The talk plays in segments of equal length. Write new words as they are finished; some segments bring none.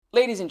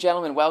Ladies and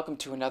gentlemen, welcome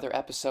to another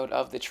episode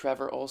of The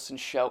Trevor Olson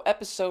Show,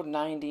 episode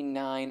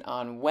 99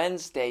 on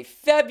Wednesday,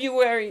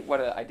 February...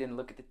 I didn't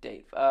look at the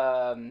date.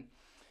 February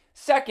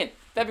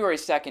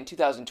 2nd,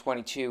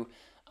 2022.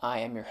 I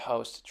am your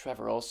host,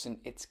 Trevor Olson.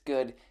 It's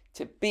good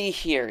to be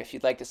here. If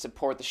you'd like to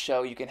support the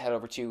show, you can head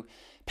over to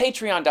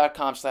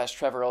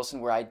patreon.com/Trevor Olson,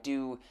 where I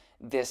do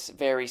this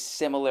the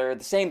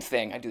same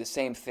thing. I do the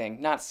same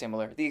thing, not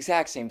similar, the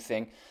exact same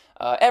thing,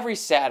 every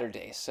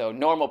Saturday. So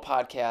normal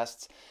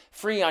podcasts,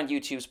 free on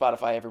YouTube,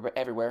 Spotify,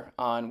 everywhere.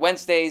 On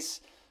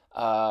Wednesdays,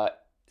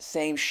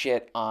 same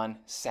shit on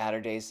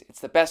Saturdays. It's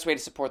the best way to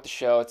support the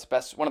show. It's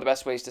one of the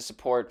best ways to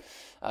support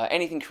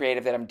anything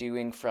creative that I'm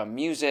doing, from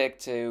music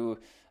to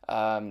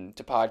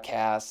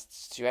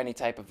podcasts to any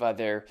type of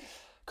other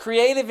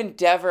creative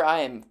endeavor I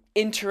am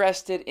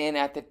interested in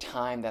at the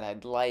time that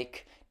I'd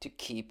like to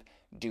keep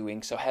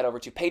doing. So head over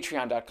to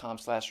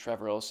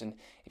patreon.com/Trevor Olson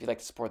if you'd like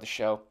to support the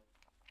show.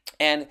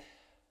 And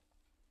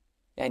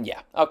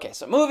yeah, okay,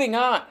 so moving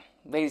on,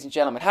 ladies and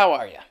gentlemen, how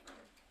are you?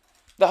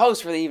 The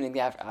host for the evening,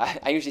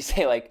 I usually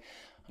say like,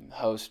 I'm the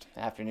host,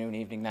 afternoon,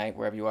 evening, night,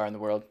 wherever you are in the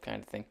world,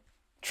 kind of thing.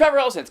 Trevor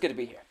Olson, it's good to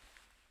be here.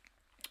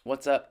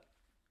 What's up?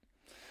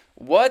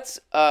 What's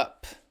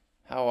up?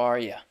 How are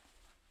you?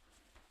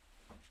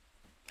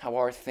 How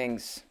are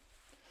things?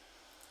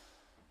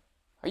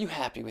 Are you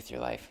happy with your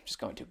life? I'm just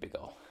going to a big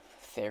ol'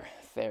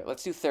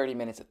 let's do 30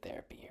 minutes of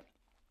therapy here.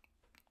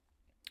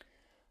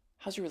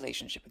 How's your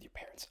relationship with your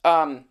parents?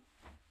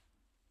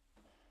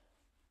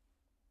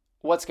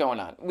 What's going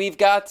on? We've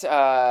got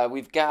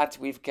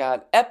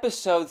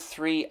episode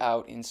 3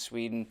 out in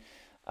Sweden.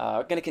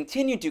 We're going to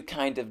continue to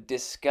kind of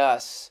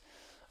discuss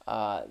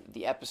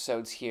the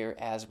episodes here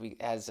as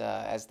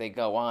they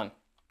go on,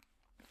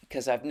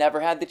 because I've never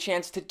had the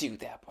chance to do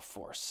that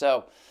before.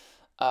 So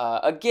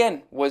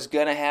again, was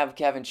gonna have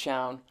Kevin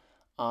Chown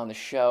on the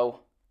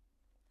show,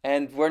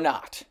 and we're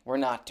not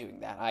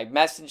doing that. I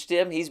messaged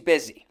him. He's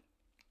busy.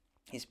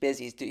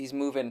 He's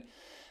moving,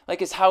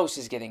 like his house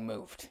is getting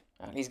moved.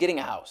 He's getting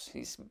a house.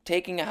 He's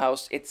taking a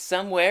house. It's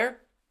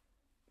somewhere,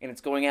 and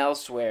it's going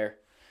elsewhere.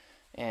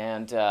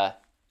 And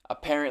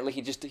apparently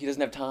he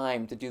doesn't have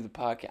time to do the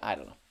podcast. I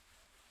don't know.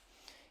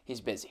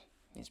 He's busy.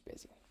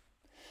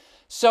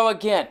 So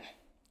again,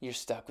 you're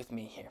stuck with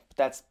me here. But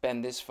that's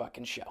been this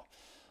fucking show.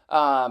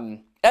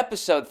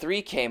 Episode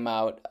 3 came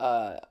out.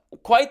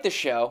 Quite the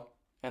show.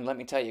 And let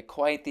me tell you,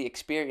 quite the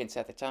experience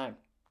at the time.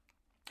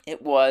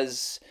 It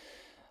was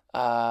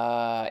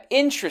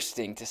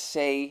interesting, to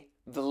say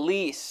the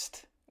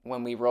least,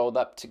 when we rolled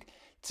up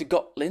to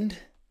Gotland.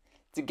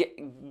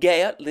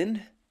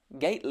 Gotland.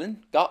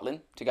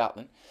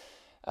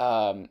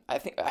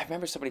 I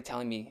remember somebody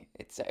telling me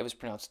it was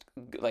pronounced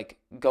like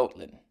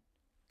Gotland.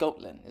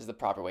 Gotland is the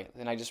proper way.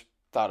 And I just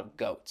thought of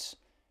goats.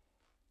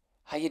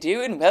 How you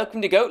doing?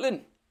 Welcome to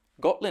Gotland.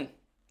 Gotland.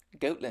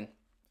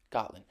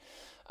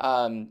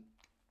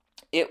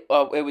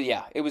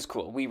 It was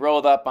cool. We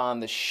rolled up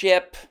on the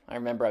ship. I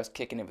remember I was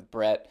kicking it with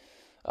Brett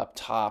up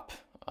top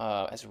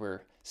as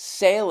we're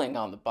sailing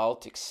on the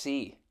Baltic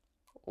Sea.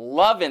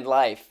 Loving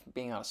life,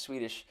 being on a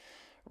Swedish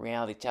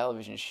reality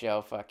television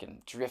show,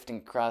 fucking drifting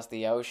across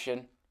the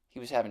ocean. He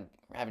was having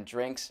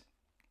drinks.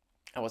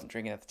 I wasn't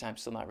drinking at the time,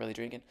 still not really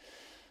drinking.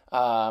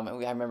 I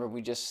remember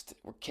we just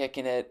were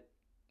kicking it.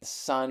 The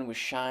sun was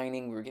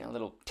shining. We were getting a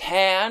little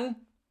tan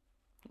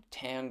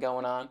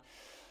going on.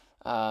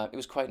 It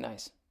was quite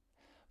nice.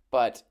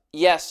 But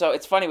yeah, so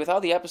it's funny, with all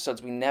the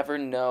episodes, we never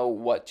know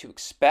what to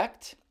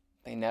expect.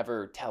 They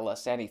never tell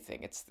us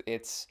anything.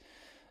 It's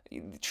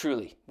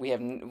truly, we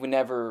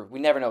never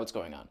know what's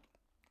going on.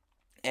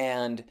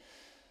 And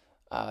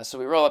so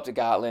we roll up to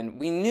Gotland.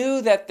 We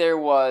knew that there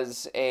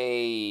was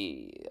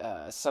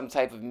some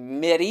type of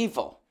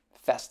medieval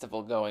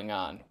festival going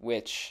on,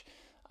 which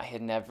I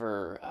had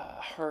never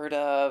heard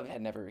of,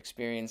 had never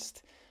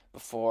experienced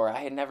before.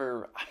 I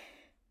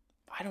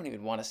don't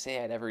even want to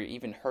say I'd ever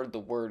even heard the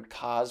word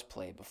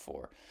cosplay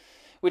before,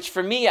 which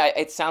for me,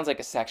 it sounds like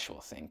a sexual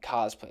thing.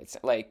 Cosplay. It's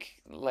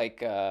like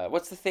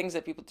what's the things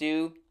that people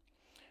do?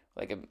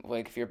 Like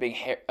if you're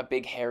a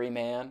big hairy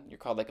man, you're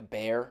called like a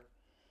bear.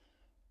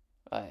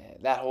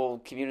 That whole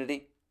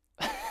community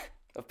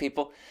of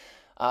people.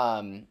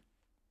 When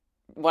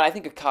I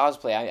think of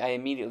cosplay, I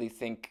immediately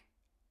think,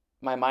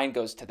 my mind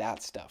goes to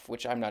that stuff,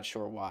 which I'm not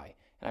sure why.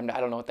 And I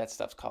don't know what that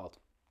stuff's called.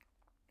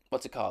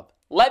 What's it called?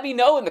 Let me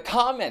know in the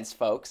comments,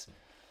 folks.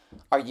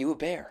 Are you a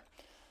bear?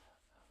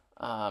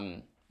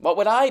 What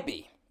would I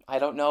be? I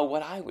don't know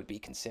what I would be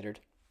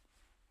considered.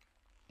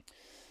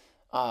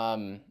 So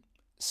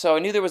I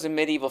knew there was a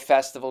medieval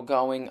festival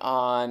going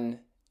on,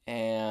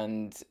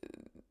 and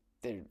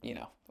there,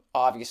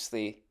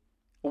 obviously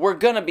we're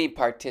gonna be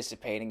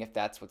participating if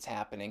that's what's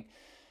happening.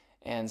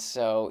 And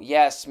so,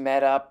 yes,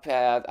 met up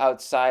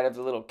outside of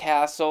the little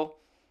castle.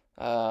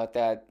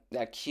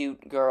 That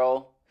cute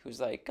girl who's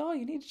like, "Oh,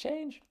 you need to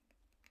change.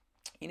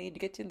 You need to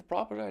get in the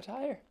proper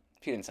attire."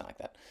 She didn't sound like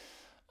that.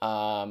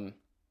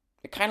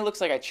 It kind of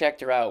looks like I checked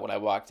her out when I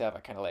walked up. I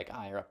kind of like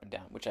eye her up and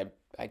down, which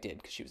I did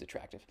because she was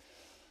attractive.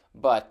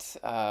 But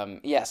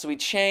yeah, so we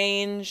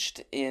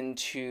changed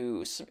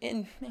into some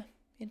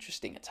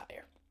interesting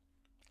attire,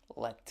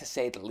 to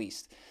say the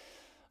least.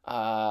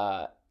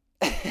 Uh,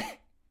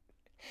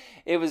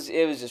 it was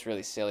just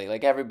really silly.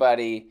 Like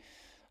everybody,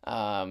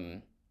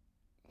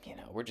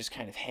 we're just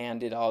kind of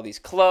handed all these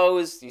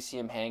clothes. You see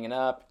them hanging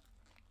up.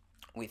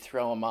 We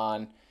throw them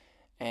on,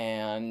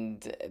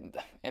 and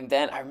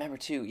then I remember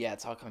too. Yeah,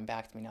 it's all coming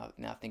back to me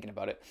now thinking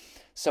about it.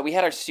 So we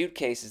had our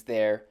suitcases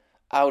there,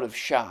 out of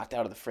shot,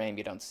 out of the frame.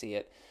 You don't see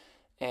it,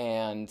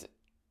 and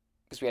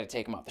because we had to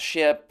take them off the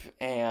ship,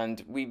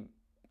 and I'm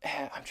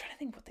trying to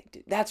think what they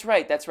did. That's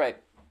right.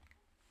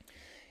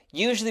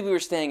 Usually we were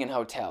staying in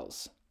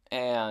hotels,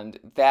 and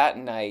that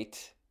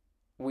night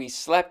we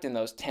slept in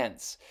those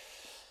tents,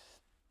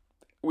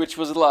 which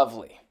was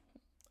lovely.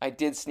 I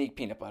did sneak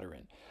peanut butter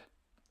in,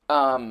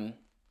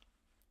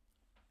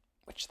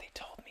 which they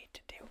told me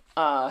to do.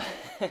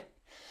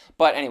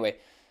 But anyway,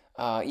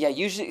 yeah.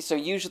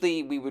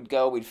 Usually we would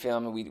go, we'd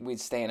film, and we'd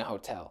stay in a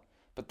hotel.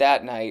 But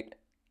that night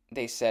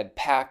they said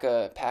pack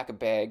a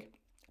bag.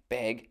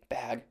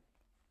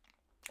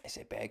 I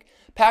say bag.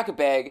 Pack a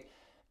bag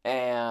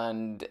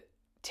and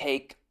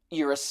take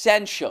your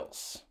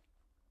essentials.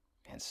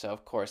 And so,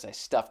 of course, I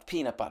stuffed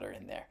peanut butter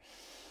in there.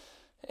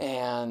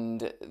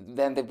 And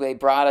then they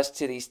brought us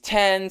to these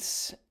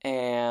tents,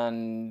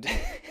 and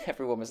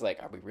everyone was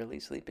like, are we really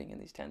sleeping in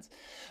these tents?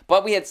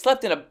 But we had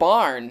slept in a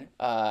barn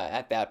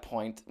at that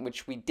point,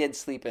 which we did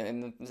sleep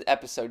in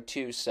episode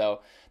 2,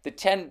 so the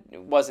tent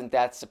wasn't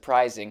that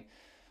surprising.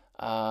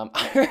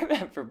 I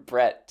remember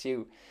Brett,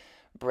 too.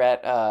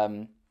 Brett,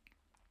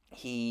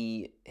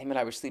 him and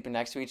I were sleeping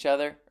next to each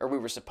other, or we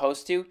were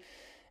supposed to,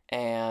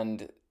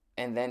 and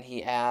then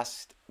he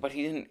asked, but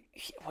he didn't.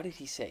 What did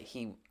he say?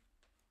 He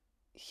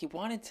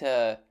wanted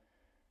to.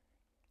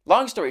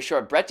 Long story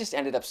short, Brett just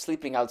ended up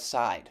sleeping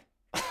outside,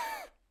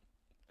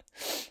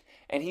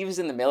 and he was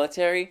in the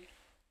military,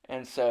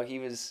 and so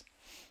he's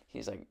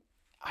like,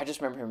 I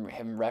just remember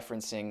him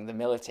referencing the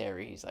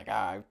military. He's like,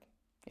 I've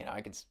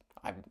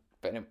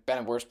been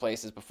in worse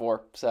places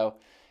before, so.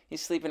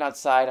 He's sleeping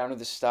outside under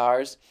the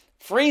stars.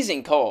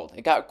 Freezing cold.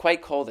 It got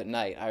quite cold at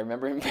night. I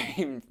remember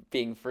him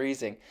being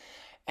freezing.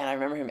 And I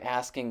remember him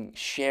asking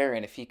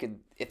Sharon if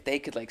they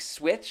could like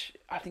switch.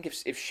 I think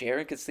if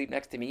Sharon could sleep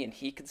next to me and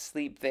he could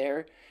sleep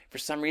there. For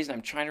some reason,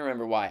 I'm trying to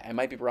remember why. I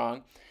might be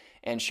wrong.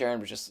 And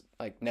Sharon was just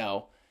like,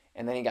 no.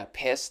 And then he got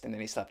pissed and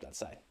then he slept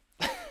outside.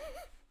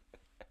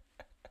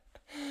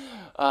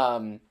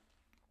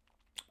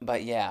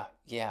 But yeah.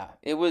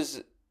 It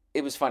was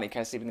funny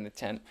kind of sleeping in the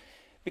tent.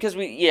 Because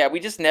we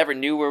just never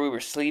knew where we were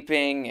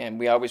sleeping, and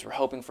we always were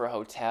hoping for a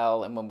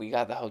hotel. And when we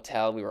got the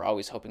hotel, we were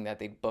always hoping that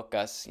they'd book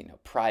us,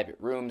 private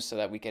rooms so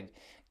that we could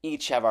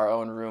each have our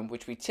own room,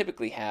 which we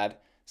typically had.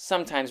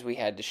 Sometimes we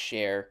had to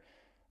share.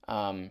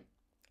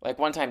 Like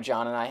one time,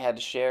 John and I had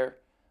to share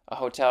a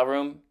hotel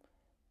room,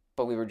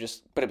 but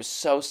it was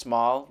so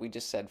small. We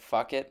just said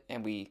fuck it,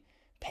 and we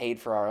paid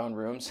for our own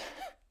rooms.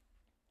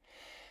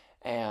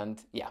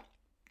 And yeah.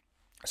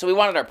 So we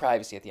wanted our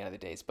privacy at the end of the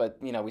days, but,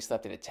 we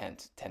slept in a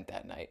tent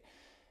that night.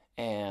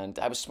 And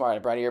I was smart. I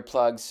brought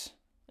earplugs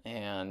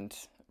and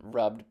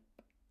rubbed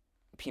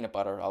peanut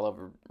butter all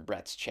over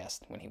Brett's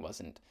chest when he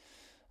wasn't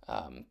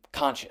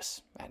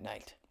conscious at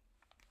night.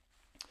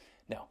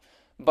 No.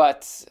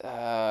 But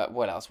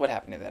what else? What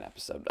happened in that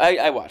episode?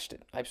 I watched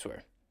it, I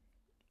swear.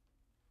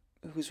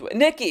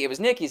 Nikki! It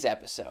was Nikki's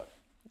episode.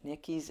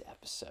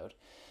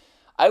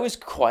 I was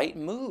quite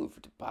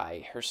moved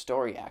by her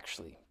story,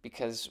 actually,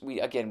 because we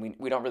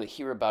don't really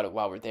hear about it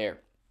while we're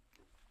there.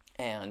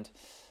 And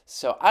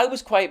so I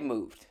was quite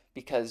moved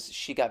because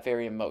she got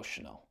very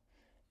emotional.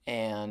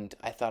 And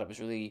I thought the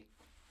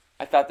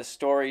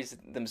stories,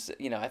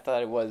 I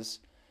thought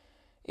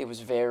it was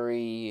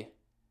very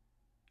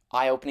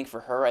eye-opening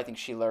for her. I think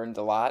she learned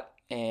a lot,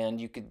 and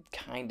you could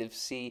kind of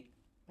see...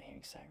 Am I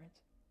hearing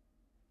sirens?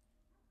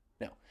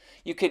 No.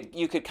 You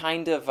could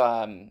kind of...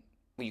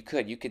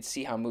 you could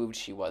see how moved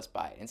she was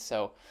by it. And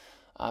so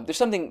there's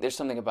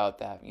something about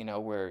that,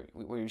 where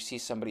you see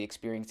somebody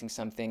experiencing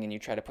something and you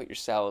try to put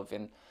yourself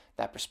in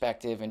that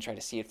perspective and try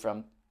to see it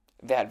from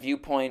that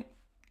viewpoint,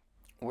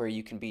 where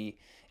you can be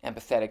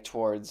empathetic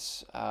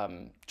towards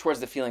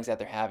the feelings that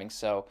they're having.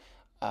 So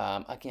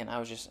again, I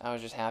was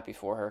just happy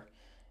for her.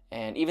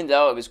 And even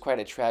though it was quite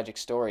a tragic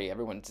story,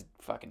 everyone's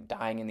fucking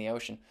dying in the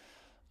ocean.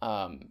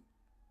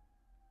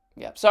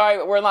 Yeah,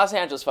 sorry, we're in Los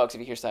Angeles, folks, if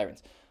you hear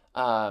sirens.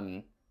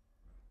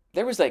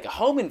 There was like a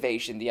home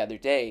invasion the other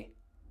day.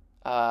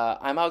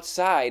 I'm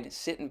outside,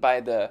 sitting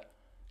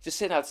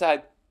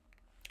outside,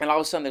 and all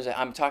of a sudden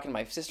I'm talking to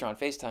my sister on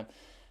FaceTime,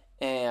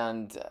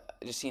 and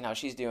just seeing how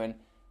she's doing,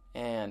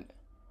 and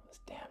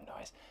this damn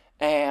noise,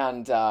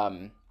 and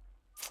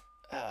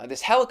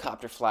this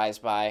helicopter flies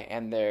by,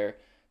 and they're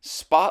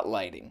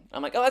spotlighting.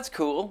 I'm like, oh, that's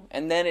cool,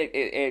 and then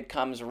it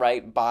comes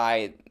right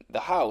by the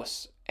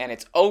house, and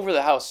it's over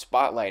the house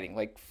spotlighting,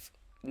 like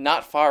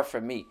not far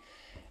from me.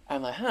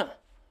 I'm like, huh.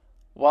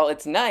 Well,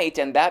 it's night,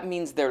 and that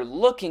means they're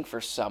looking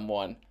for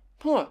someone.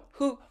 Who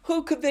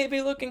could they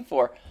be looking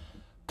for?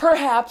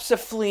 perhaps a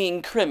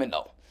fleeing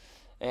criminal.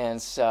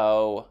 And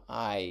so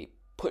I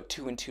put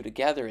two and two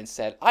together and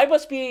said, I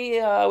must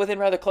be within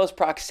rather close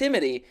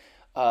proximity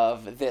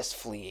of this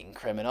fleeing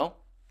criminal.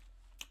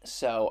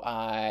 So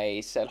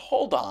I said,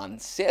 hold on,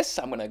 sis,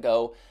 I'm going to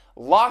go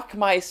lock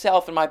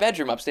myself in my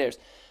bedroom upstairs,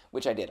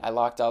 which I did. I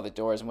locked all the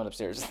doors and went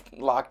upstairs,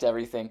 locked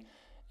everything.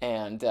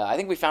 And I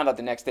think we found out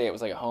the next day it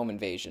was like a home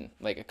invasion,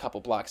 like a couple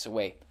blocks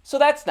away. So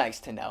that's nice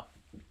to know.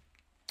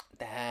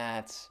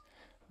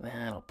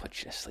 That'll put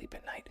you to sleep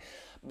at night.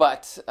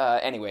 But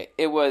anyway,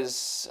 it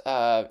was,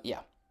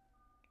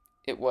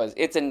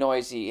 it's a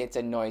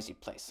noisy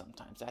place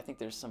sometimes. I think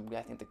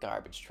the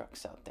garbage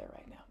truck's out there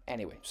right now.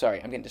 Anyway, sorry,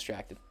 I'm getting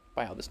distracted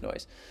by all this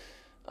noise.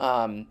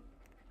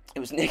 It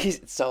was Nikki's,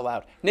 it's so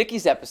loud.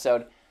 Nikki's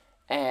episode,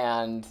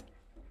 and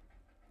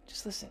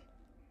just listen.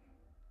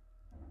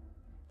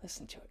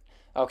 Listen to it.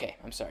 Okay,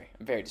 I'm sorry.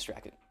 I'm very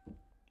distracted.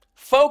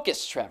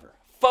 Focus, Trevor.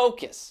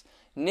 Focus.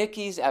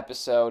 Nikki's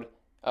episode.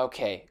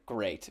 Okay,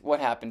 great. What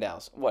happened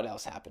else? What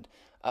else happened?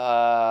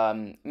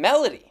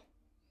 Melody.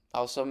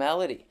 Also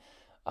Melody.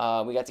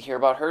 We got to hear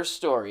about her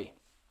story.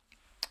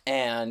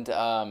 And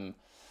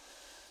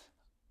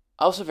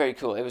also very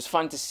cool. It was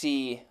fun to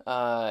see,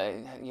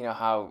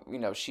 how,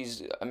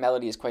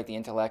 Melody is quite the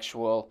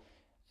intellectual,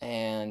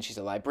 and she's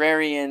a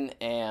librarian,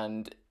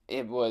 and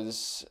it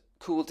was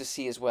cool to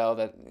see as well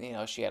that,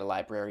 she had a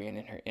librarian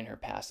in her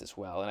past as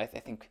well. And I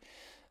think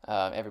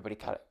everybody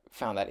kind of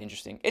found that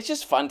interesting. It's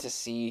just fun to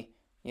see,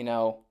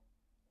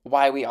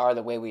 why we are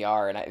the way we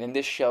are. And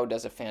this show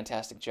does a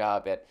fantastic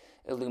job at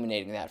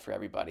illuminating that for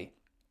everybody.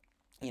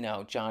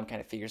 John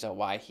kind of figures out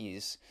why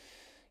he's,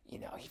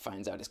 he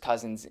finds out his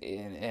cousin's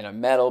in a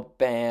metal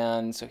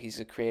band, so he's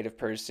a creative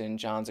person.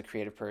 John's a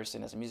creative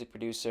person as a music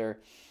producer.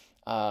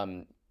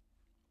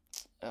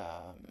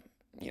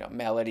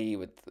 Melody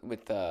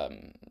with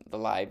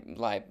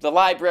the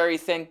library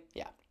thing.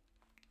 Yeah.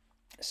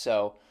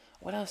 So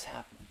what else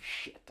happened?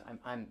 Shit,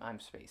 I'm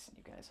spacing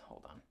you guys.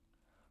 Hold on.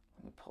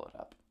 Let me pull it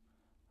up.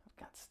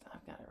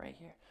 I've got it right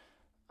here.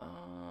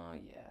 Oh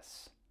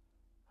yes.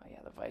 Oh yeah,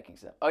 the Vikings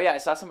stuff. Oh yeah, I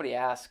saw somebody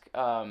ask.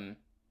 I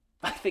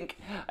think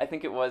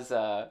it was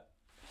like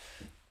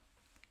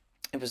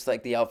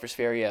the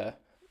Alphaspheria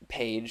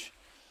page.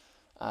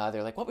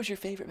 They're like, "What was your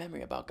favorite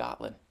memory about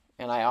Gotlin?"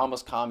 And I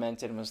almost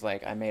commented and was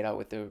like, "I made out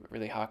with the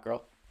really hot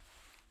girl,"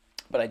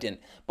 but I didn't.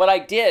 But I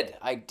did.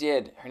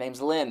 Her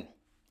name's Lynn.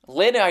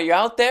 Lynn, are you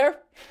out there?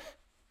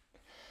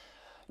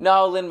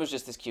 No, Lynn was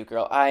just this cute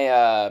girl.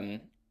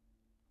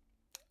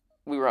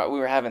 We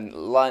were having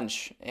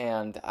lunch,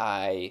 and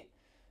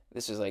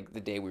this was like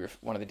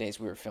one of the days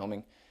we were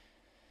filming.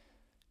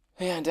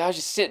 And I was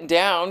just sitting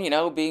down,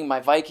 being my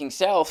Viking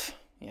self,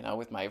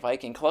 with my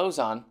Viking clothes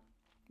on.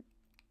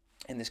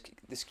 And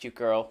this cute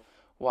girl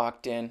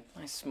walked in.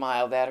 I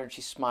smiled at her, and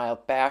she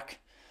smiled back.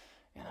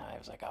 And I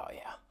was like, oh,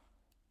 yeah.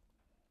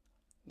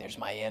 There's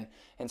my in.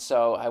 And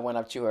so I went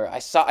up to her. I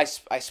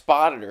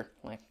spotted her.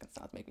 Like, that's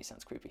not make me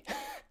sound creepy.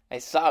 We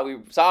saw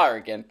her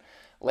again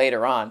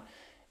later on.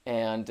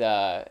 And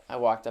I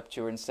walked up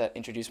to her and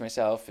introduced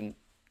myself. And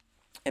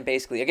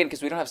basically, again,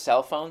 because we don't have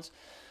cell phones.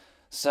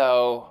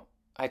 So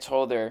I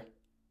told her,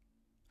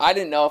 I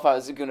didn't know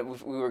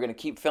if we were gonna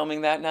keep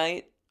filming that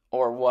night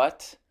or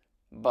what,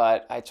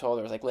 but I told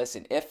her, I was like,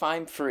 listen, if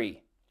I'm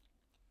free,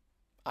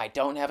 I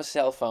don't have a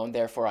cell phone,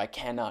 therefore I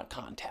cannot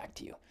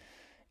contact you.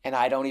 And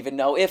I don't even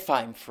know if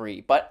I'm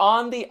free, but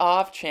on the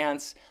off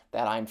chance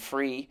that I'm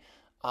free,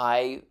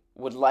 I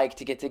would like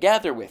to get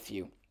together with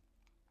you.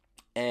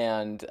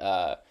 And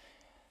I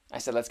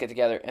said, let's get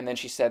together. And then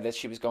she said that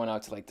she was going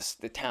out to like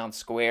the town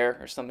square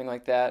or something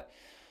like that.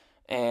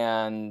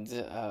 And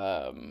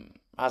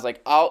I was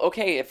like,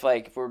 okay, if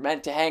we're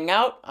meant to hang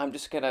out, I'll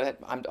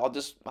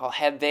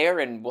head there,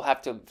 and we'll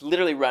have to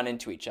literally run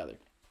into each other.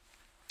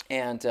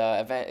 And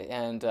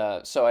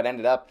so I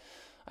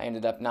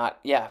ended up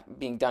not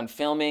being done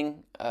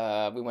filming.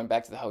 We went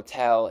back to the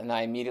hotel, and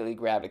I immediately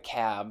grabbed a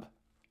cab,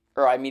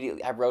 or I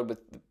rode with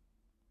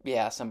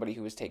somebody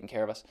who was taking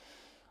care of us.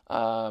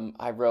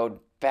 I rode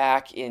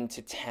back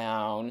into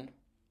town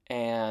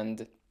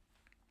and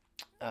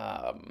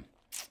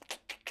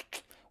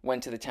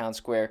went to the town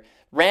square,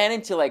 ran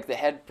into like the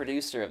head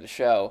producer of the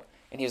show,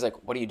 and he was like,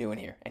 what are you doing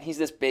here? And he's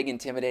this big,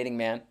 intimidating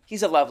man.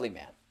 He's a lovely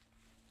man,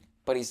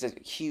 but he's a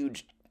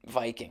huge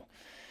Viking.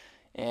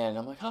 And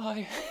I'm like,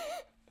 hi.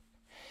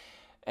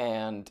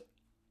 And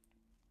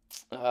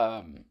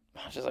I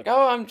was just like,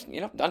 oh, I'm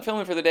done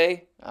filming for the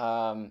day.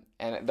 And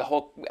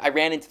I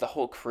ran into the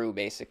whole crew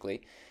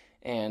basically.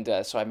 And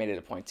so I made it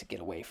a point to get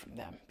away from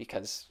them,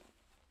 because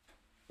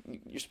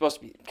you're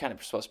supposed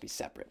to be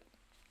separate.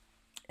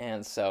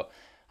 And so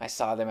I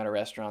saw them at a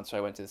restaurant, so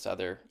I went to this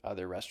other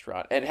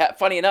restaurant. And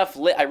funny enough,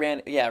 I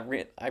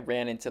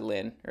ran into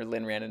Lynn, or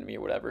Lynn ran into me,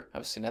 or whatever. I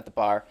was sitting at the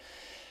bar,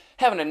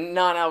 having a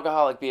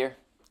non-alcoholic beer,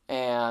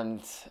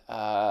 and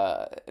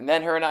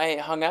then her and I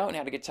hung out and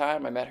had a good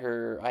time. I met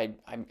her. I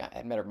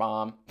met her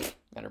mom.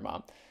 Met her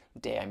mom the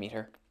day I meet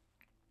her,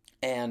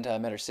 and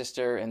met her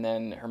sister. And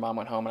then her mom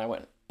went home, and I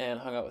went and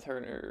hung out with her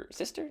and her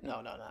sister. No,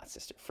 not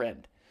sister,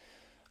 friend.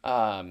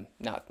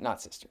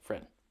 Not sister,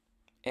 friend.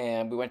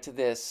 And we went to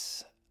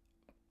this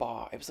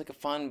bar. It was like a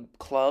fun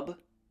club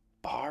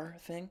bar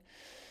thing.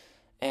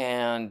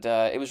 And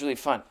it was really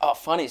fun. Oh,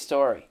 funny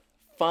story.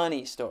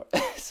 Funny story.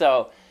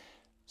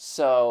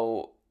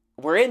 So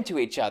we're into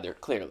each other,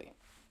 clearly.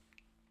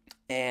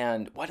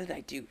 And what did I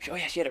do? Oh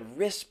yeah, she had a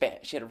wristband.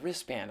 She had a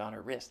wristband on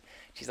her wrist.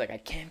 She's like, I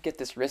can't get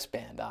this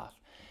wristband off.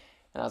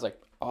 And I was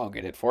like, I'll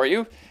get it for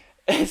you.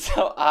 And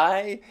so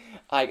I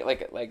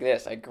like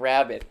this. I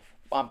grab it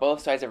on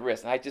both sides of her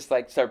wrist, and I just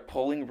like start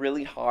pulling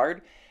really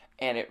hard,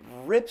 and it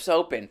rips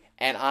open.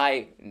 And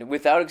I,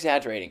 without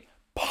exaggerating,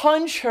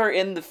 punch her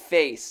in the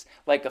face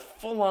like a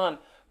full-on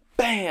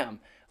bam,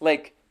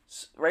 like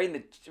right in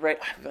the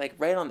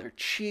right on their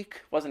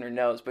cheek. Wasn't her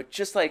nose, but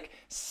just like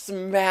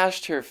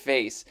smashed her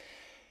face.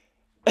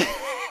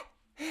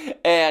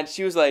 And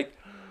she was like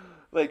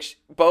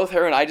both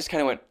her and I just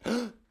kind of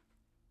went.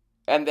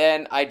 And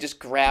then I just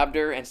grabbed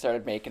her and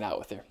started making out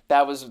with her.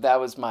 That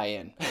was my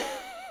in.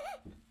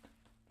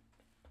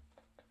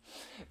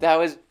 That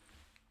was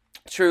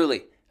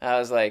truly. I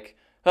was like,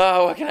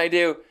 oh, what can I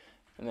do?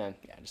 And then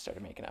I just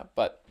started making out.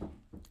 But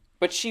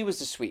she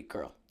was a sweet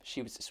girl.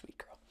 She was a sweet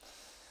girl.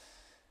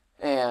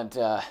 And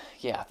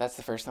that's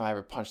the first time I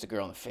ever punched a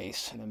girl in the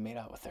face and then made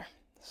out with her.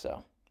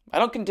 So I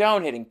don't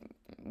condone hitting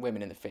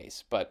women in the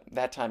face, but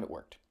that time it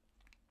worked.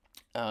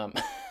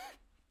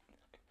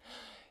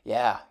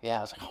 Yeah,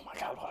 I was like, oh my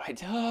God, what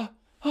did I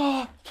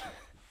do?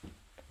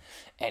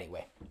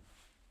 Anyway,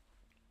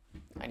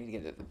 I need to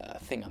get a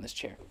thing on this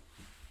chair.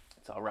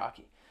 It's all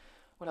rocky.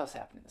 What else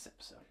happened in this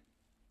episode?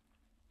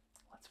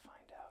 Let's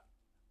find out.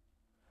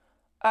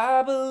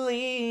 I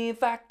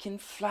believe I can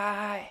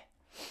fly.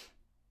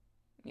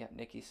 Yeah,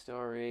 Nikki's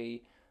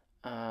story.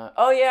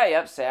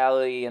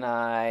 Sally and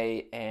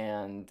I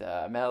and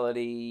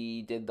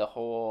Melody did the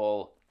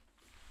whole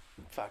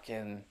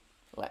fucking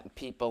letting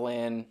people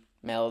in.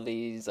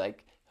 Melody's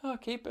like,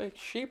 keep a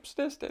sheep's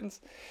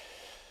distance.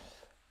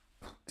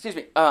 Excuse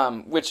me.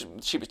 Which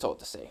she was told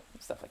to say,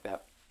 stuff like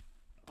that.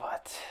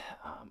 But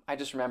I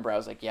just remember I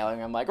was like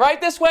yelling. I'm like, right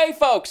this way,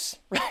 folks.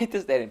 Right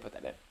this. They didn't put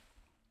that in.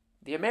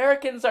 The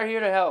Americans are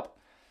here to help.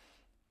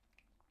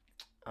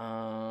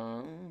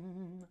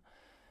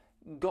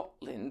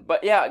 Gotland,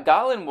 but yeah,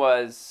 Gollin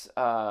was.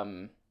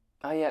 I'm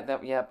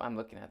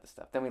looking at the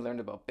stuff. Then we learned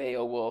about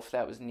Beowulf.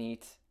 That was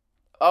neat.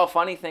 Oh,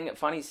 funny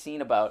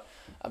scene about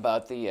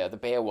the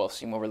Beowulf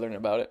scene where we're learning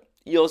about it.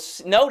 You'll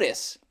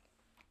notice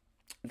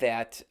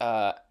that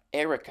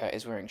Erica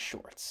is wearing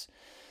shorts,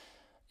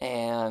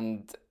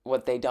 and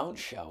what they don't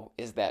show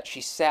is that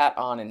she sat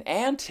on an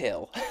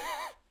anthill.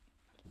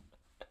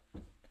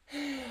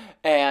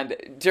 And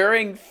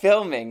during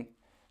filming,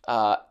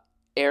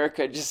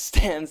 Erica just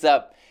stands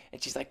up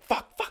and she's like,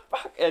 fuck,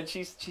 and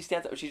she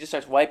stands up. She just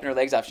starts wiping her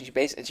legs off.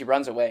 And she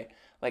runs away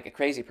like a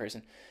crazy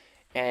person.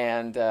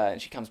 And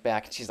she comes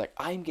back and she's like,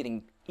 I'm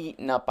getting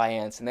eaten up by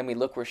ants. And then we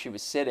look where she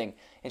was sitting,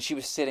 and she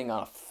was sitting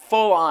on a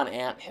full-on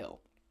anthill.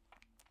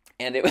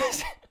 And it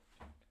was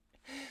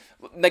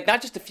like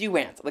not just a few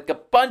ants, like a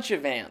bunch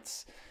of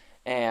ants.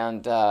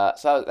 And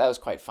so that was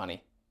quite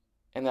funny.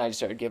 And then I just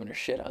started giving her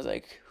shit. I was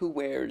like, who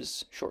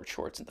wears short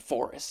shorts in the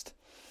forest?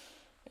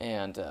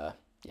 And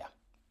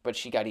but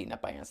she got eaten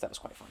up by ants. That was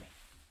quite funny.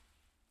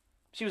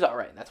 She was all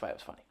right, and that's why it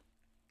was funny.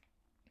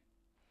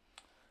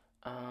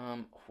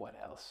 What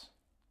else?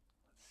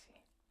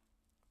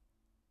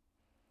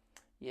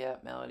 Yeah,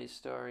 Melody's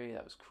story.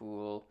 That was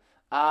cool.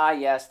 Ah,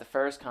 yes, the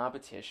first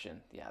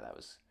competition. Yeah, that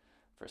was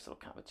first little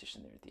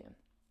competition there at the end.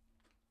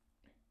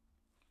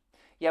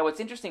 Yeah, what's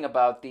interesting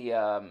about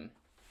the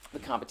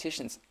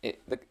competitions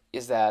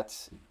is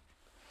that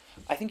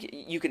I think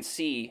you can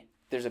see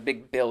there's a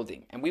big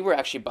building, and we were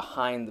actually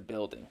behind the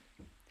building.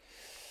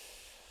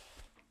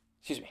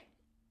 Excuse me.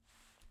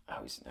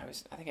 I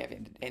think I have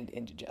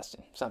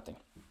indigestion. Something's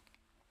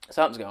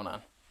going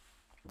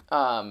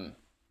on.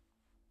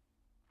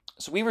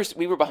 So we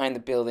were behind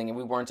the building, and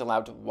we weren't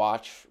allowed to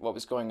watch what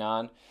was going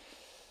on.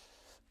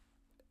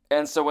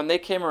 And so when they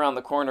came around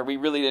the corner, we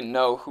really didn't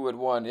know who had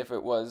won, if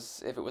it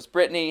was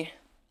Brittany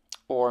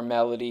or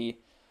Melody.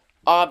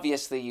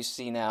 Obviously, you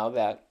see now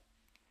that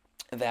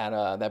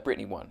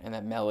Brittany won, and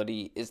that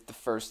Melody is the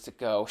first to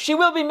go. She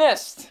will be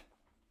missed.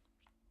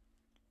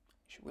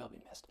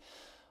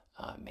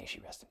 May she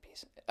rest in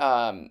peace.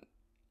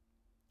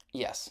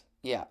 Yes,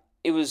 yeah.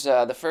 It was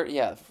the first.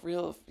 Yeah,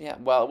 real. Yeah.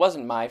 Well, it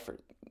wasn't my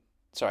first.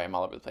 Sorry, I'm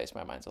all over the place.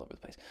 My mind's all over the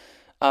place.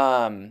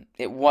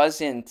 It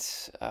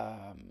wasn't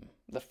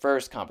the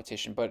first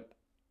competition, but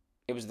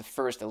it was the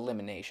first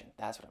elimination.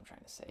 That's what I'm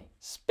trying to say.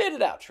 Spit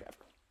it out, Trevor.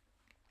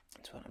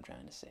 That's what I'm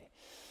trying to say.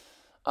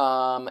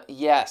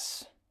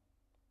 Yes.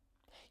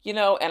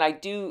 And I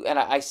do, and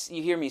I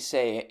you hear me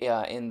say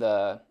in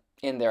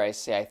there I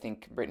say I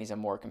think Brittany's a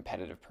more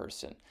competitive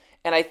person,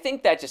 and I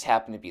think that just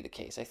happened to be the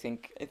case. I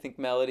think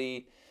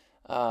Melody,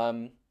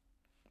 I'm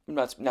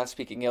not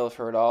speaking ill of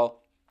her at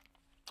all.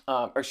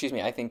 I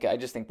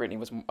just think Brittany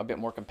was a bit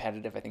more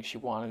competitive. I think she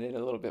wanted it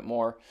a little bit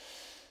more,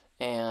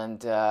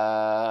 And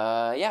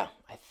yeah,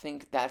 I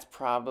think that's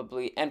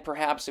probably, and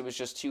perhaps it was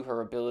just to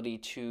her ability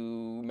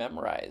to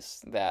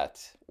memorize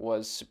that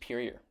was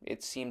superior.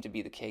 It seemed to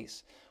be the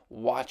case.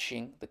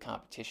 Watching the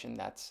competition,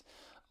 that's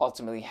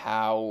ultimately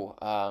how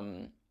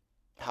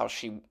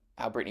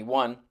Brittany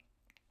won.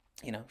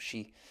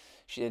 She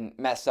didn't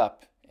mess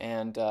up,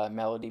 and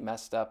Melody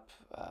messed up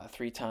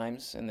 3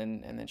 times, and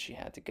then she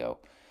had to go.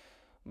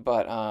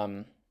 But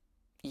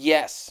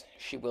yes,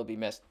 she will be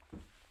missed.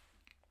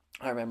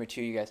 I remember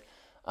too, you guys.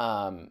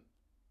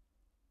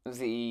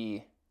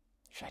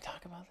 Should I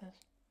talk about this?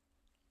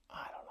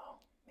 I don't know.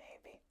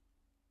 Maybe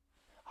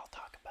I'll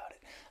talk about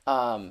it.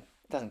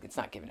 It's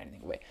not giving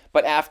anything away.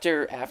 But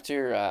after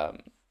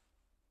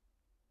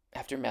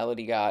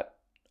Melody got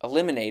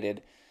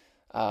eliminated,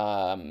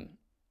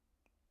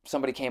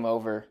 somebody came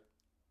over,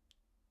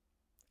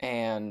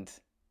 and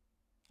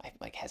I'm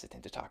like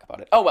hesitant to talk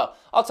about it. Oh well,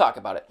 I'll talk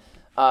about it.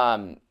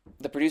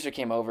 The producer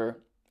came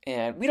over,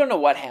 and we don't know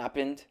what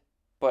happened,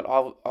 but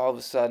all of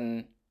a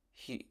sudden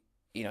he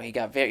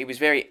was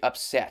very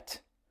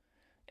upset,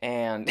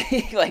 and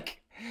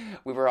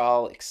we were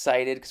all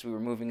excited because we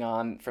were moving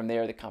on from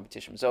there. The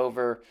competition was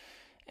over,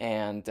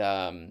 and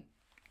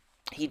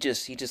he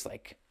just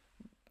like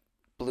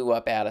blew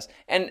up at us,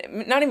 and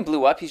not even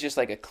blew up. He's just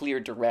like a clear,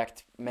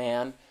 direct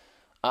man.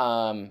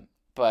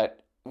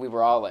 But we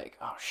were all like,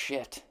 "Oh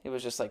shit!" It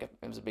was just like it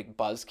was a big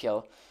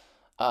buzzkill,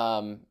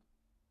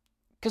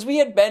 because we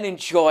had been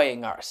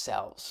enjoying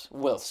ourselves.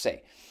 We'll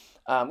say,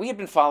 we had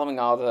been following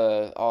all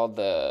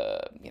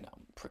the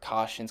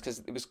precautions because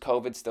it was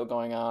COVID still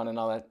going on and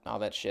all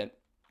that shit.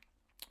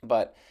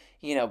 But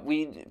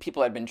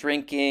people had been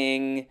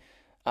drinking.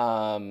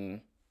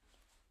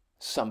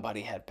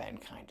 Somebody had been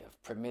kind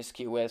of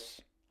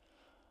promiscuous.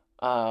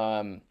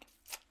 Was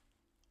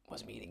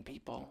meeting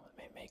people,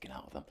 making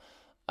out with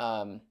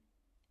them,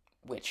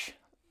 which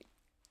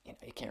you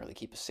can't really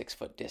keep a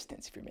 6-foot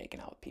distance if you're making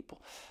out with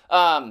people.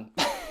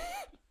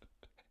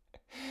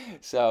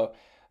 So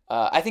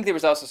I think there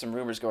was also some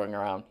rumors going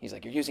around. He's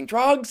like, "You're using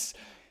drugs,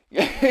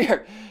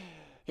 you're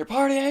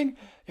partying,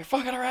 you're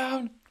fucking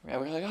around." And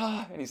we're like,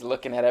 "Ah," and he's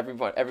looking at every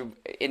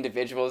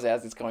individuals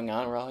as it's going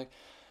on. We're all like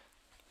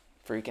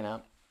freaking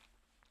out.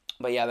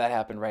 But yeah, that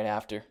happened right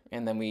after,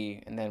 and then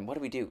what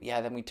did we do? Yeah,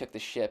 then we took the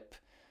ship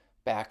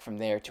back from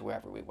there to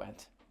wherever we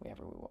went,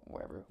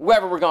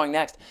 wherever we're going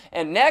next.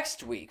 And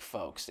next week,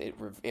 folks, it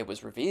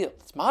was revealed.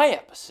 It's my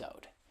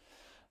episode,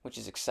 which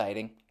is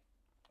exciting.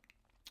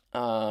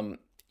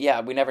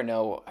 Yeah, we never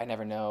know. I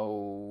never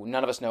know.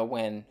 None of us know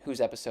whose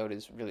episode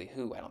is really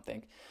who. I don't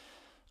think,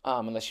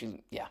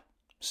 yeah.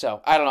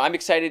 So I don't know. I'm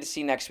excited to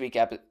see next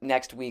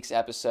week's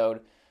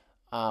episode.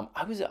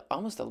 I was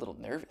almost a little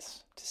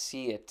nervous to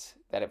see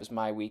that it was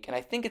my week, and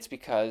I think it's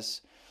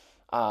because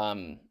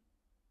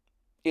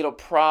it'll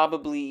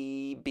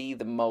probably be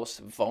the most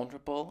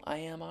vulnerable I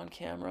am on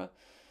camera.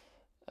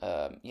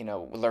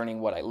 Learning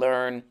what I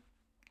learn,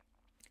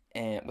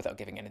 and without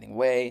giving anything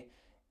away,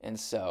 and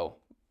so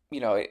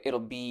it'll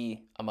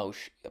be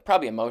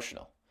probably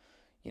emotional.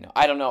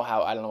 I don't know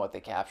what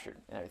they captured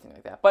and everything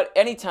like that. But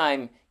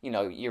anytime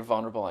you're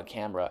vulnerable on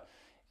camera,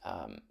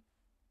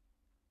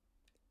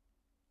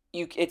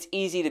 it's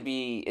easy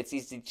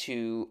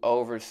to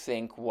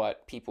overthink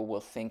what people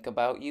will think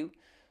about you.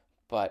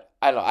 But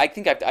I don't know. I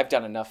think I've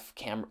done enough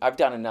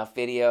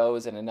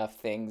videos and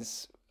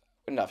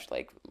enough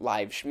like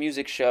live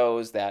music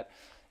shows that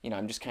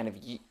I'm just kind of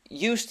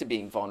used to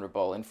being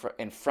vulnerable in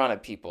front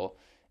of people.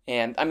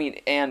 And I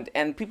mean, and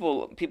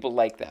people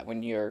like that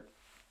when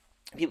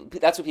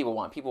that's what people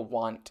want. People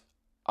want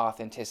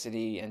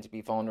authenticity and to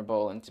be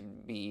vulnerable and to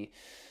be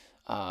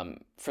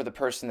for the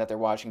person that they're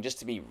watching, just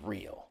to be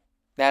real.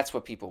 That's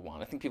what people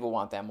want. I think people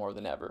want that more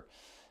than ever.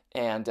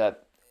 And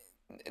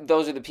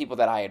those are the people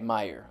that I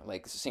admire,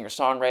 like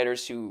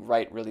singer-songwriters who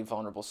write really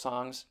vulnerable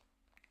songs.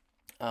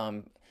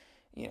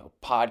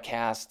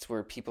 Podcasts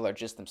where people are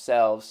just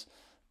themselves.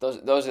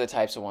 Those are the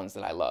types of ones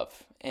that I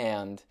love.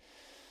 And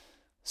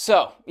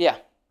so yeah,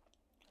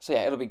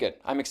 it'll be good.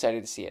 I'm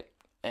excited to see it.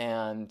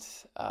 And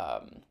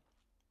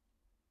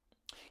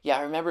yeah,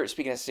 I remember,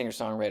 speaking of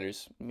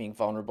singer-songwriters being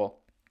vulnerable,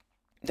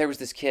 there was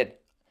this kid.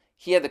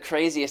 He had the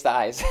craziest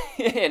eyes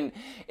we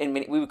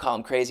would call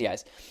them crazy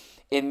eyes,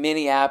 in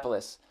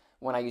Minneapolis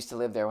when I used to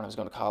live there when I was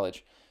going to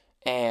college.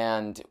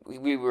 And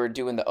we were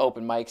doing the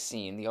open mic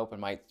scene, the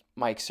open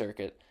mic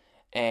circuit.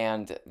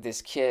 And this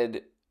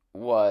kid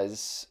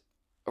was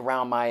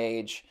around my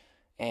age,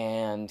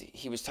 and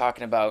he was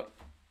talking about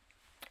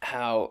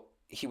how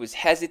he was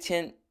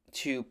hesitant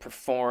to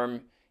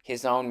perform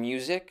his own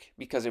music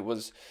because it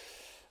was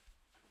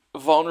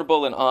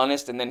vulnerable and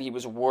honest, and then he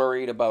was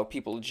worried about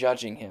people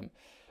judging him.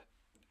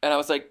 And I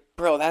was like,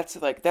 bro, that's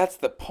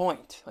the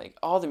point. Like,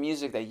 all the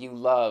music that you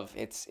love,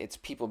 it's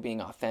people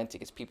being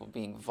authentic, it's people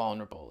being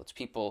vulnerable, it's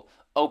people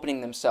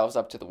opening themselves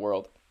up to the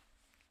world.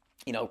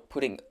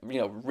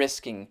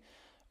 Risking,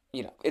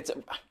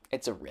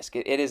 it's a risk.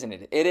 It is and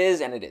it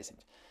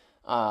isn't.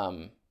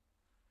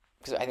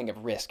 Because I think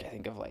of risk, I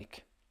think of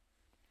like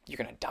you're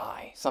gonna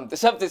die. Some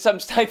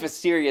type of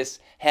serious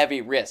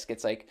heavy risk.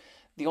 It's like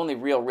the only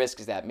real risk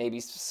is that maybe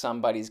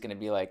somebody's gonna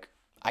be like,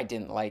 I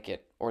didn't like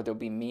it, or they'll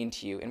be mean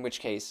to you, in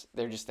which case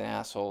they're just an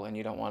asshole and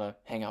you don't want to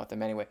hang out with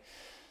them anyway.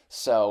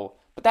 So,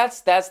 but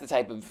that's the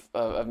type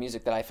of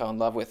music that I fell in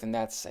love with, and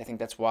I think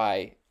that's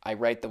why I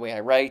write the way I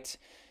write.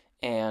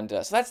 And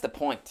so that's the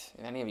point.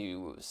 And any of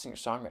you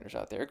singer-songwriters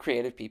out there,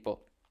 creative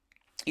people,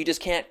 you just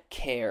can't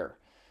care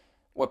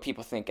what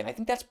people think. And I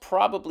think that's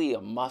probably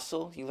a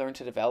muscle you learn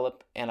to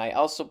develop. And I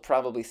also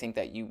probably think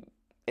that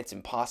it's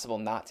impossible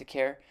not to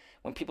care.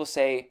 When people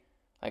say,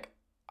 like,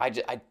 I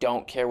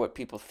don't care what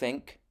people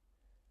think,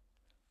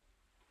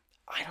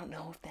 I don't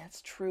know if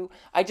that's true.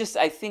 I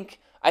think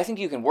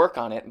you can work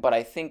on it, but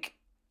I think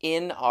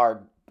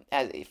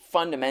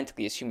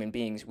fundamentally as human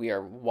beings, we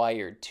are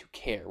wired to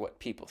care what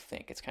people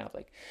think. It's kind of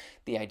like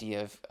the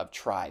idea of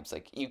tribes.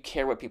 Like, you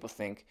care what people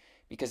think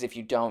because if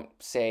you don't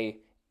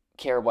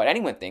care what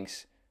anyone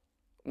thinks,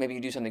 maybe you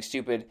do something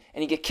stupid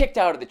and you get kicked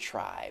out of the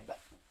tribe,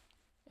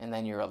 and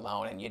then you're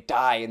alone and you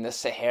die in the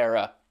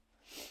Sahara.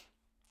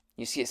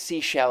 You see a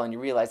seashell and you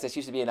realize this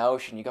used to be an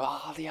ocean. You go,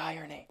 oh, the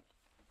irony.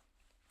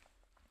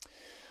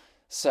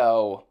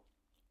 So,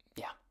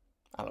 yeah,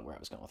 I don't know where I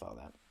was going with all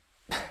that.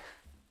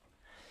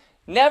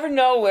 Never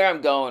know where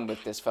I'm going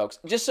with this, folks.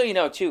 Just so you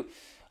know, too,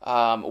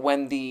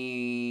 when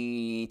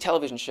the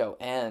television show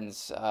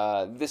ends,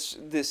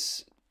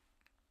 this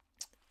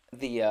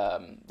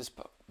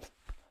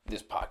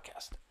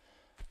podcast,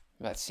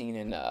 that scene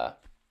in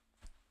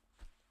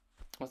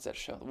what's that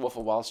show? The Wolf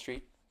of Wall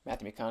Street.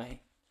 Matthew McConaughey.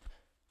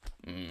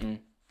 Mm-hmm.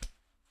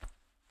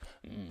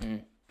 Mm-hmm.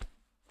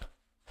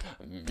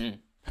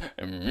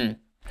 Mm-hmm.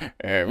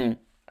 Mm-hmm.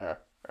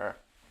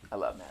 I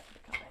love Matthew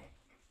McConaughey.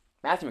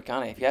 Matthew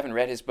McConaughey, if you haven't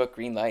read his book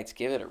Green Lights,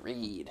 give it a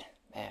read.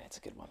 Man, it's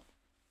a good one.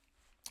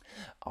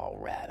 All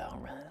right.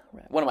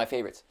 One of my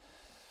favorites.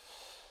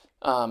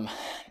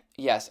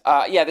 Yes.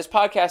 This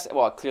podcast,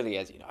 well, clearly,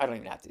 as you know, I don't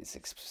even have to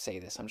say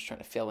this. I'm just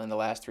trying to fill in the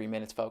last 3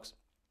 minutes, folks.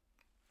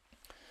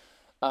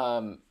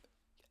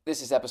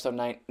 This is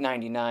episode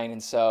 99,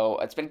 and so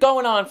it's been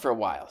going on for a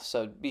while.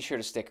 So be sure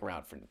to stick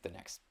around for the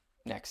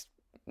next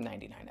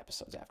 99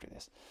 episodes after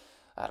this.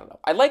 I don't know.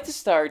 I'd like to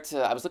start,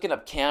 I was looking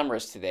up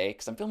cameras today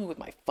because I'm filming with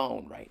my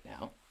phone right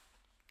now.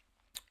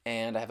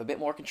 And I have a bit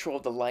more control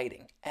of the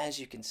lighting. As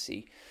you can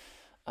see,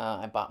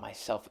 I bought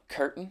myself a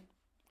curtain.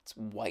 It's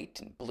white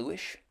and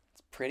bluish.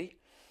 It's pretty.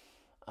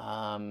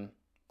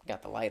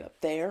 Got the light up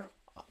there.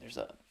 There's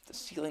the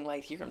ceiling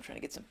light here. I'm trying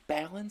to get some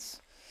balance.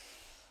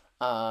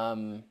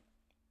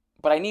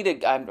 But I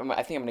think I'm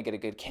going to get a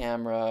good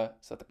camera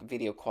so that the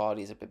video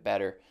quality is a bit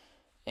better.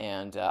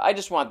 And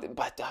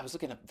but I was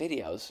looking up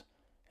videos,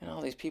 and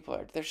all these people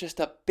there's just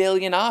a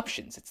billion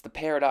options. It's the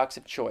paradox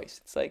of choice.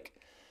 It's like,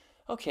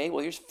 okay,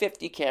 well, here's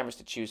 50 cameras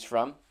to choose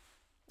from.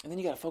 And then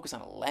you got to focus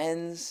on a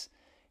lens.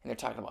 And they're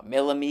talking about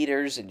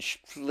millimeters and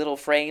little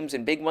frames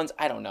and big ones.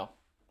 I don't know.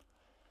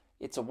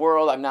 It's a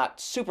world I'm not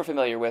super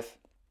familiar with.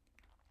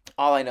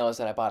 All I know is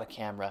that I bought a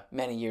camera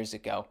many years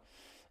ago,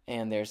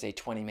 and there's a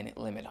 20-minute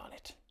limit on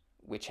it,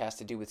 which has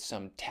to do with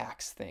some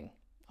tax thing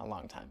a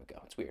long time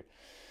ago. It's weird.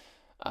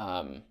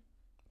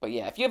 But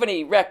yeah, if you have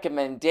any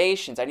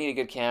recommendations, I need a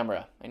good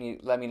camera.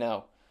 Let me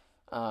know.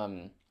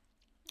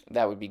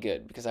 That would be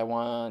good because I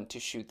want to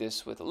shoot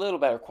this with a little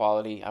better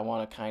quality. I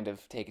want to kind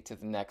of take it to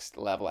the next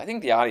level. I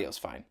think the audio's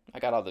fine. I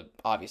got all the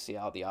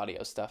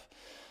audio stuff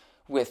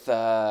with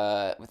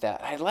that.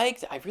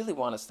 I really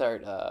want to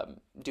start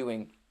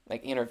doing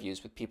like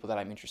interviews with people that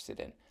I'm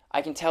interested in.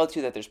 I can tell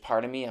too that there's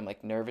part of me I'm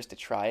like nervous to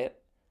try it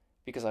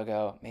because I'll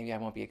go, maybe I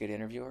won't be a good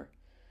interviewer.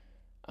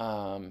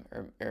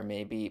 Or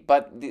maybe,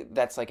 but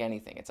that's like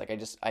anything. It's like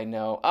I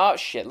know. Oh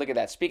shit! Look at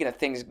that. Speaking of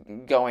things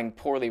going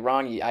poorly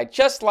wrong, I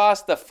just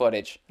lost the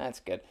footage.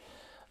 That's good,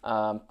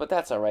 but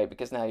that's all right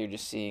because now you're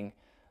just seeing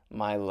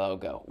my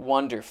logo.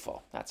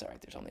 Wonderful. That's all right.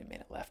 There's only a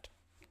minute left.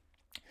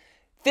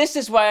 This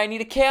is why I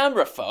need a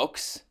camera,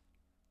 folks.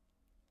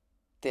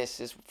 This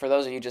is for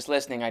those of you just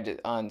listening. I did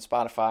on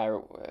Spotify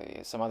or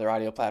some other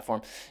audio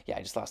platform. Yeah,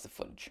 I just lost the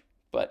footage,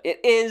 but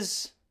it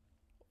is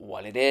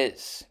what it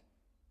is.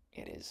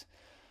 It is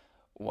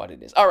what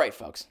it is. All right,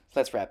 folks,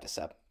 let's wrap this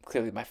up.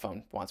 Clearly, my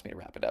phone wants me to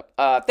wrap it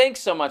up.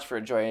 Thanks so much for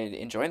enjoying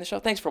the show.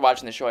 Thanks for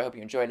watching the show. I hope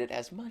you enjoyed it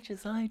as much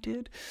as I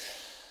did.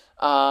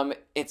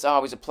 It's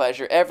always a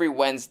pleasure. Every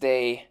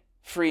Wednesday,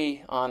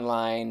 free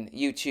online,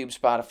 YouTube,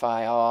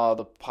 Spotify, all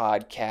the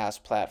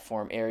podcast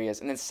platform areas.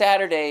 And then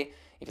Saturday,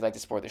 if you'd like to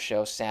support the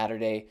show,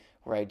 Saturday,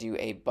 where I do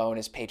a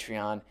bonus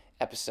Patreon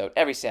episode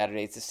every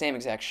Saturday. It's the same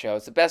exact show.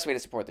 It's the best way to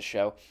support the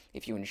show.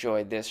 If you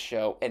enjoyed this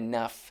show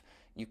enough,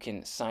 you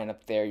can sign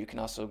up there. You can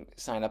also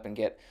sign up and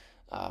get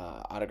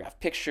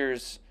autographed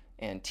pictures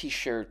and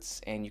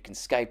T-shirts, and you can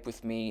Skype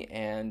with me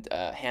and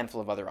a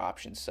handful of other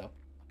options. So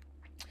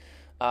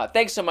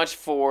thanks so much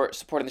for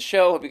supporting the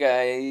show. Hope you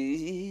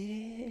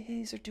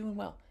guys are doing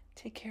well.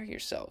 Take care of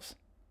yourselves.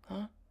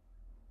 Huh?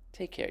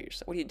 Take care of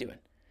yourself. What are you doing?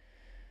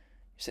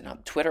 You're sitting on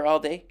Twitter all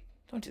day?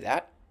 Don't do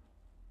that.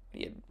 Are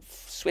you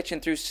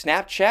switching through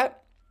Snapchat?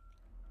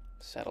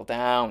 Settle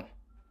down.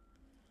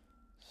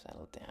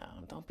 Settle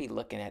down. Don't be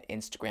looking at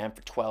Instagram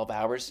for 12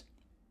 hours.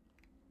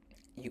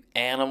 You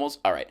animals.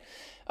 All right.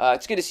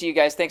 It's good to see you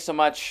guys. Thanks so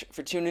much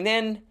for tuning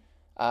in.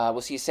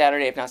 We'll see you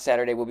Saturday. If not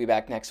Saturday, we'll be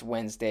back next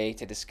Wednesday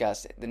to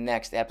discuss the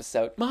next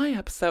episode. My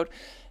episode.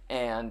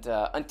 And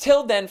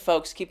until then,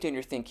 folks, keep doing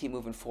your thing. Keep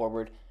moving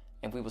forward.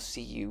 And we will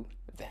see you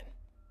then.